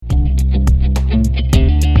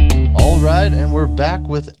right, and we're back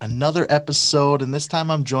with another episode, and this time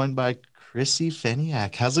I'm joined by Chrissy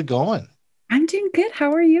Feniak. How's it going? I'm doing good.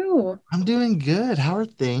 How are you? I'm doing good. How are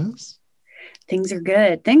things? Things are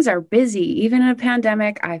good. Things are busy. Even in a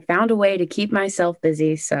pandemic, I found a way to keep myself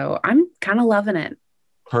busy. So I'm kind of loving it.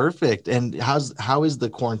 Perfect. And how is the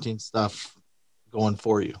quarantine stuff going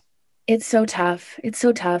for you? It's so tough. It's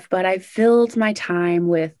so tough, but I filled my time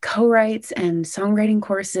with co-writes and songwriting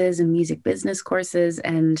courses and music business courses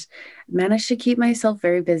and managed to keep myself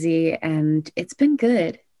very busy. And it's been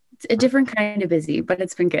good. It's a different kind of busy, but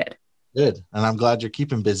it's been good. Good. And I'm glad you're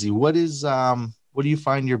keeping busy. What do you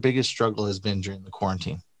find your biggest struggle has been during the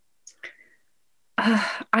quarantine?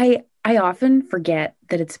 I often forget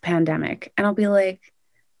that it's a pandemic and I'll be like,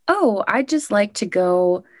 oh, I'd just like to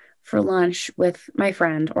go for lunch with my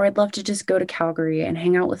friend, or I'd love to just go to Calgary and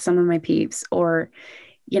hang out with some of my peeps, or,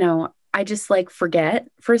 I just like forget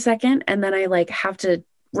for a second. And then I like have to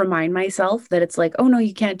remind myself that it's like, oh no,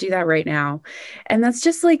 you can't do that right now. And that's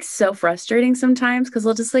just like so frustrating sometimes because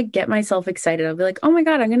I'll just like get myself excited. I'll be like, oh my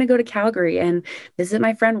God, I'm going to go to Calgary and visit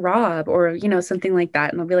my friend Rob, or, something like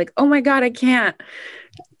that. And I'll be like, oh my God, I can't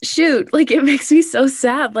shoot. Like it makes me so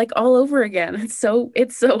sad, like all over again. It's so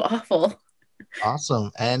awful.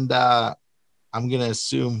 Awesome. And I'm gonna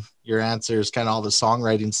assume your answer is kind of all the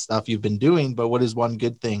songwriting stuff you've been doing, but what is one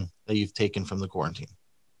good thing that you've taken from the quarantine?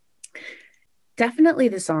 Definitely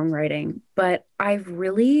the songwriting, but I've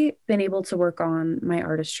really been able to work on my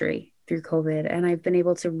artistry through COVID, and I've been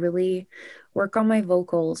able to really work on my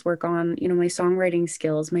vocals, work on, my songwriting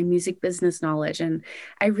skills, my music business knowledge, and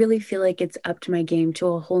I really feel like it's upped my game to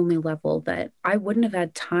a whole new level that I wouldn't have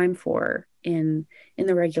had time for in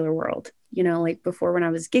the regular world. Like before when I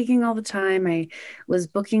was gigging all the time, I was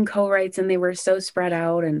booking co-writes and they were so spread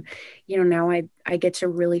out, and now I get to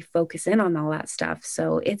really focus in on all that stuff.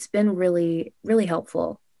 So it's been really really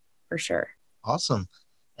helpful for sure. Awesome.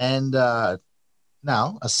 And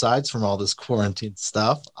now, aside from all this quarantine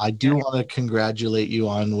stuff, I do want to congratulate you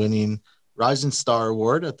on winning Rising Star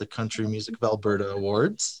Award at the Country Music of Alberta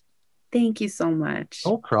Awards. Thank you so much.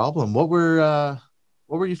 No problem. What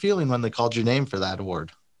were you feeling when they called your name for that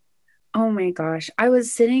award? Oh my gosh. I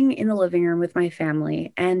was sitting in the living room with my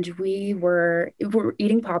family and we were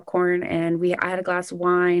eating popcorn and I had a glass of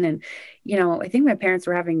wine, and I think my parents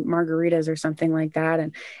were having margaritas or something like that,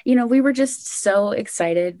 and we were just so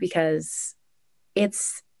excited because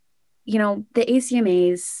it's the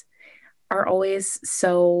ACMAs are always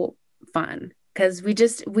so fun because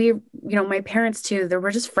my parents too, they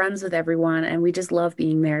were just friends with everyone and we just love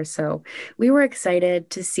being there. So we were excited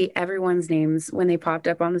to see everyone's names when they popped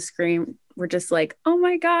up on the screen. We're just like, oh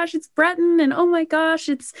my gosh, it's Breton, and oh my gosh,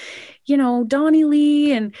 it's Donnie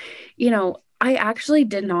Lee. And I actually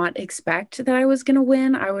did not expect that I was gonna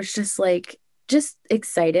win. I was just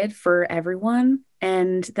excited for everyone.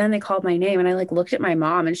 And then they called my name and I like looked at my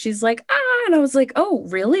mom and she's like, ah, and I was like, oh,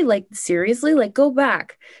 really? Like, seriously? Like, go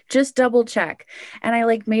back, just double check. And I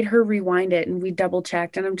like made her rewind it and we double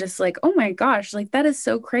checked. And I'm just like, oh my gosh, like that is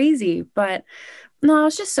so crazy. But no, I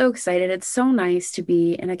was just so excited. It's so nice to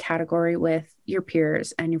be in a category with your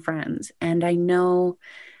peers and your friends. And I know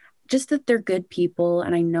just that they're good people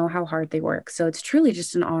and I know how hard they work. So it's truly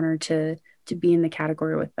just an honor to be in the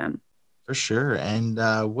category with them. For sure. And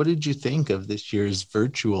what did you think of this year's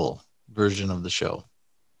virtual version of the show?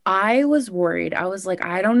 I was worried. I was like,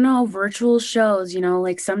 I don't know, virtual shows,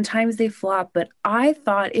 like sometimes they flop, but I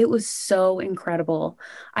thought it was so incredible.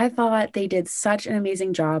 I thought they did such an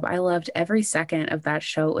amazing job. I loved every second of that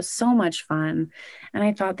show. It was so much fun. And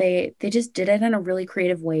I thought they just did it in a really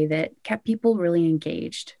creative way that kept people really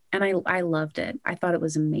engaged. And I loved it. I thought it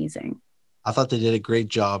was amazing. I thought they did a great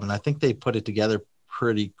job, and I think they put it together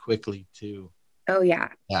pretty quickly too. Oh yeah.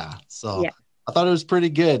 Yeah. So Yeah. I thought it was pretty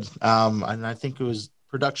good. And I think it was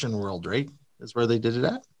Production World, right? Is where they did it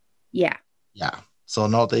at. Yeah. Yeah. So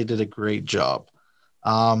no, they did a great job.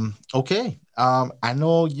 Okay. I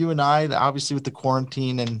know you and I, obviously with the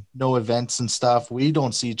quarantine and no events and stuff, we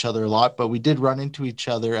don't see each other a lot, but we did run into each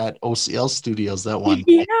other at OCL Studios that one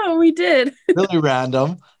day. Yeah, we did. Really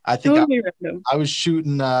random. I think Totally random. I was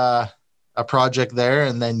shooting a project there,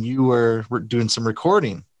 and then you were doing some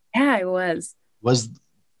recording. Yeah, I was. Was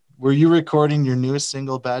Were you recording your newest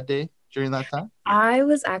single, Bad Day, during that time? I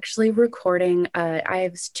was actually recording. I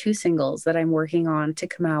have two singles that I'm working on to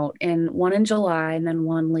come out, and one in July and then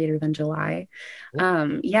one later than July.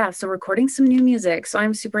 Yeah, so recording some new music. So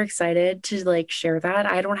I'm super excited to like share that.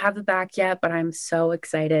 I don't have it back yet, but I'm so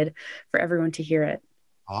excited for everyone to hear it.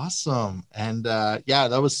 Awesome. And yeah,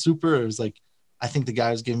 that was super. It was like, I think the guy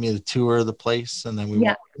was giving me the tour of the place, and then we Yeah.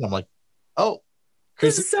 walked in. I'm like, oh,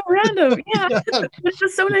 This is so random. Yeah. Yeah, It's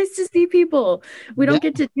just so nice to see people. We yeah, don't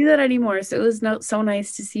get to do that anymore. So it was so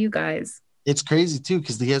nice to see you guys. it's crazy too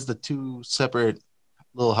because he has the two separate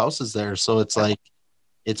little houses there. So it's Yeah. like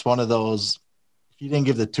it's one of those. If you didn't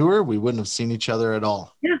give the tour, we wouldn't have seen each other at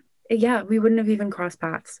all. Yeah. Yeah. We wouldn't have even crossed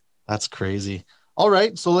paths. That's crazy. All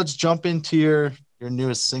right, so let's jump into your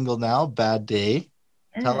newest single now, "Bad Day."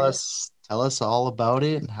 Yes. Tell us all about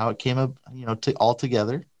it and how it came up, all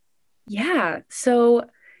together. Yeah. So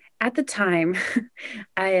at the time,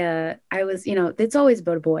 I was, it's always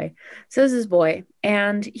about a boy. So this is boy.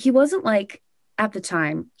 And he wasn't like at the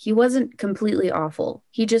time, he wasn't completely awful.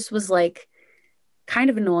 He just was like kind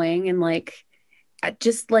of annoying and like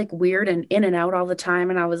just like weird and in and out all the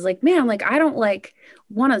time. And I was like, man, like I don't like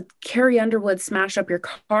want to Carrie Underwood smash up your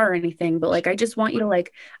car or anything, but like I just want you to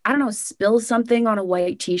like, I don't know, spill something on a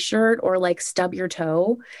white t-shirt or like stub your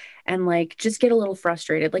toe and like just get a little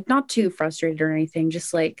frustrated. Like not too frustrated or anything,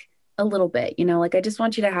 just like a little bit, like I just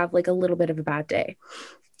want you to have like a little bit of a bad day.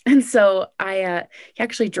 And so he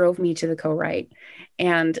actually drove me to the co-write.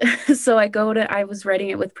 And so I was writing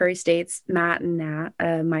it with Prairie State's Matt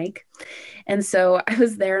and Mike. And so I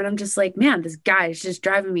was there and I'm just like, man, this guy is just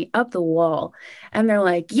driving me up the wall. And they're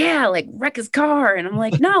like, yeah, like wreck his car. And I'm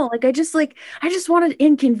like, no, like I just want to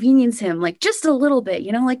inconvenience him, like just a little bit,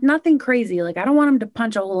 like nothing crazy. Like I don't want him to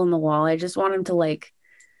punch a hole in the wall. I just want him to like,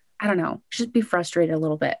 I don't know, just be frustrated a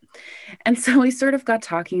little bit. And so we sort of got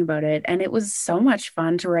talking about it, and it was so much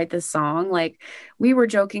fun to write this song. Like we were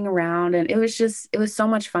joking around, and it was so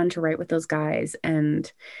much fun to write with those guys.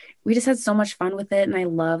 And we just had so much fun with it. And I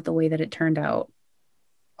love the way that it turned out.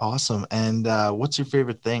 Awesome. And what's your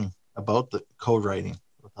favorite thing about the co-writing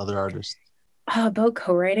with other artists? About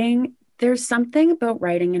co-writing, there's something about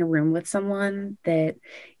writing in a room with someone that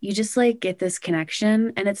you just like get this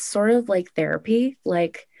connection, and it's sort of like therapy.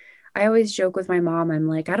 Like I always joke with my mom, I'm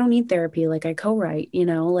like, I don't need therapy, like I co-write,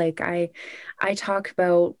 like I talk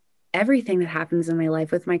about everything that happens in my life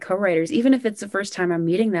with my co-writers, even if it's the first time I'm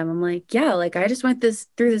meeting them. I'm like, yeah, like I just went this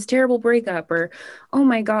through this terrible breakup, or oh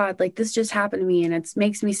my God, like this just happened to me and it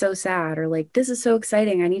makes me so sad, or like this is so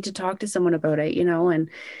exciting, I need to talk to someone about it, and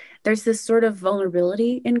there's this sort of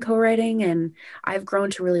vulnerability in co-writing, and I've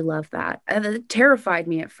grown to really love that. It terrified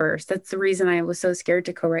me at first. That's the reason I was so scared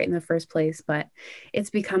to co-write in the first place, but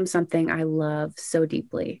it's become something I love so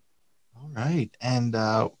deeply. All right. And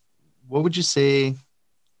what would you say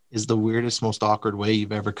is the weirdest, most awkward way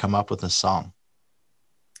you've ever come up with a song?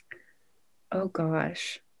 Oh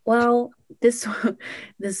gosh. Well, this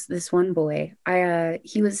this one boy,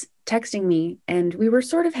 he was texting me and we were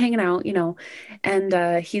sort of hanging out,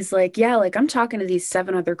 and he's like, "Yeah, like I'm talking to these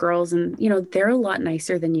seven other girls and they're a lot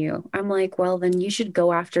nicer than you." I'm like, "Well, then you should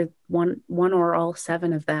go after one or all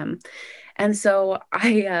seven of them." And so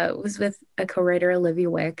I was with a co-writer, Olivia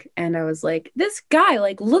Wick, and I was like, this guy,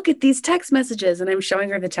 like, look at these text messages. And I'm showing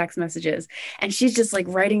her the text messages. And she's just like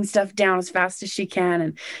writing stuff down as fast as she can.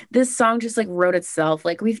 And this song just like wrote itself.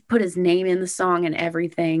 Like we've put his name in the song and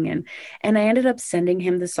everything. And I ended up sending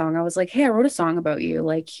him the song. I was like, hey, I wrote a song about you.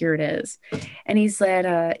 Like, here it is. And he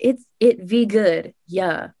said, it V good.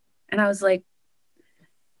 Yeah. And I was like,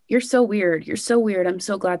 you're so weird. You're so weird. I'm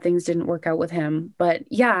so glad things didn't work out with him. But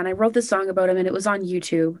yeah, and I wrote this song about him and it was on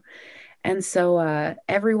YouTube. And so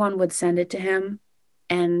everyone would send it to him.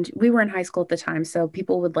 And we were in high school at the time. So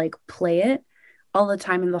people would like play it all the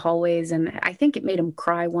time in the hallways. And I think it made him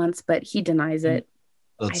cry once, but he denies it.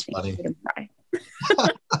 I That's think it funny. made him cry.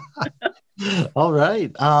 All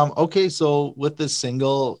right. Okay, so with this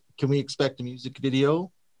single, can we expect a music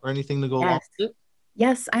video or anything to go along Yes. with it?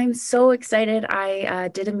 Yes, I'm so excited. I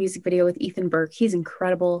did a music video with Ethan Burke. He's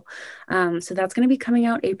incredible. So that's going to be coming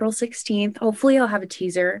out April 16th. Hopefully, I'll have a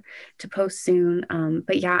teaser to post soon.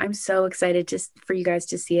 But yeah, I'm so excited just for you guys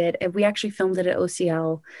to see it. And we actually filmed it at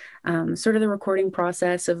OCL, sort of the recording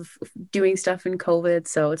process of doing stuff in COVID.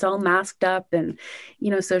 So it's all masked up and,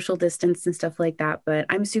 social distance and stuff like that. But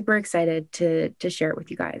I'm super excited to share it with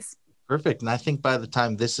you guys. Perfect. And I think by the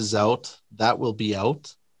time this is out, that will be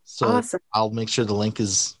out. So Awesome. I'll make sure the link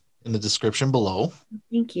is in the description below.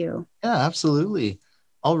 Thank you. Yeah, absolutely.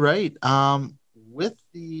 All right. With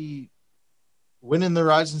the winning the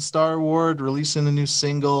Rising Star Award, releasing a new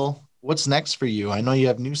single, what's next for you? I know you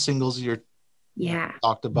have new singles you're Yeah.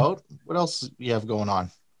 talked about. What else you have going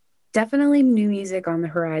on? Definitely new music on the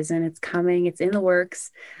horizon. It's coming, it's in the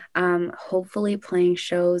works. Hopefully playing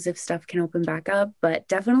shows if stuff can open back up, but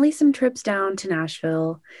definitely some trips down to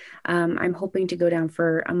Nashville. I'm hoping to go down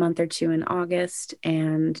for a month or two in August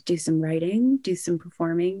and do some writing, do some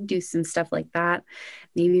performing, do some stuff like that.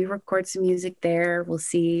 Maybe record some music there. We'll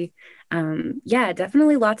see. Yeah,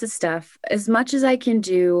 definitely lots of stuff. As much as I can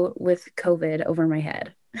do with COVID over my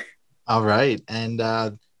head. All right. And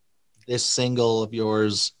this single of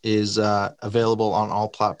yours is available on all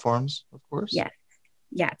platforms, of course. Yeah,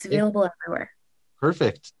 yeah, it's Okay, available everywhere.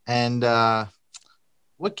 perfect. And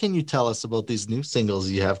what can you tell us about these new singles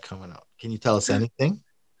you have coming out? Can you tell us anything?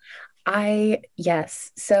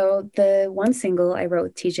 Yes. So the one single I wrote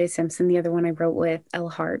with TJ Simpson, the other one I wrote with Elle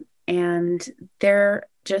Hart. And they're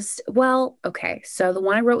just, well, okay. So the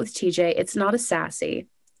one I wrote with TJ, it's not as sassy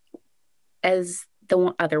as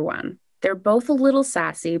the other one. They're both a little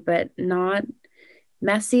sassy, but not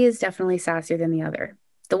messy is definitely sassier than the other.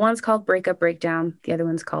 The one's called Breakup Breakdown, the other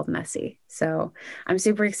one's called Messy. So I'm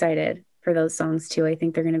super excited for those songs too. I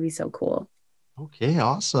think they're going to be so cool. Okay,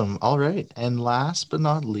 awesome. All right. And last but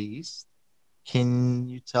not least, can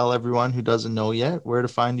you tell everyone who doesn't know yet where to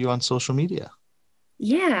find you on social media?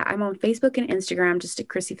 Yeah, I'm on Facebook and Instagram, just at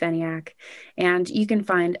Chrissy Feniak. And you can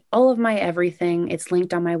find all of my everything. It's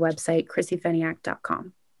linked on my website,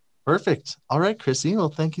 chrissyfeniak.com. Perfect. All right, Chrissy. Well,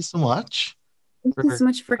 thank you so much Thank you for so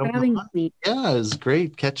much for coming having on. me. Yeah, it was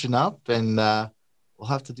great catching up, and we'll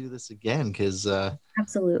have to do this again because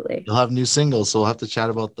Absolutely. you'll have new singles, so we'll have to chat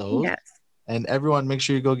about those. Yes. And everyone, make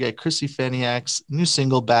sure you go get Chrissy Feniak's new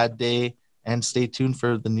single, Bad Day, and stay tuned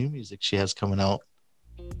for the new music she has coming out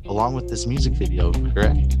along with this music video,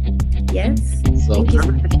 correct? Yes. So, Thank you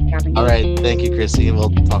so much for having all me. right. Thank you, Chrissy. We'll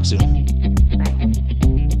talk soon.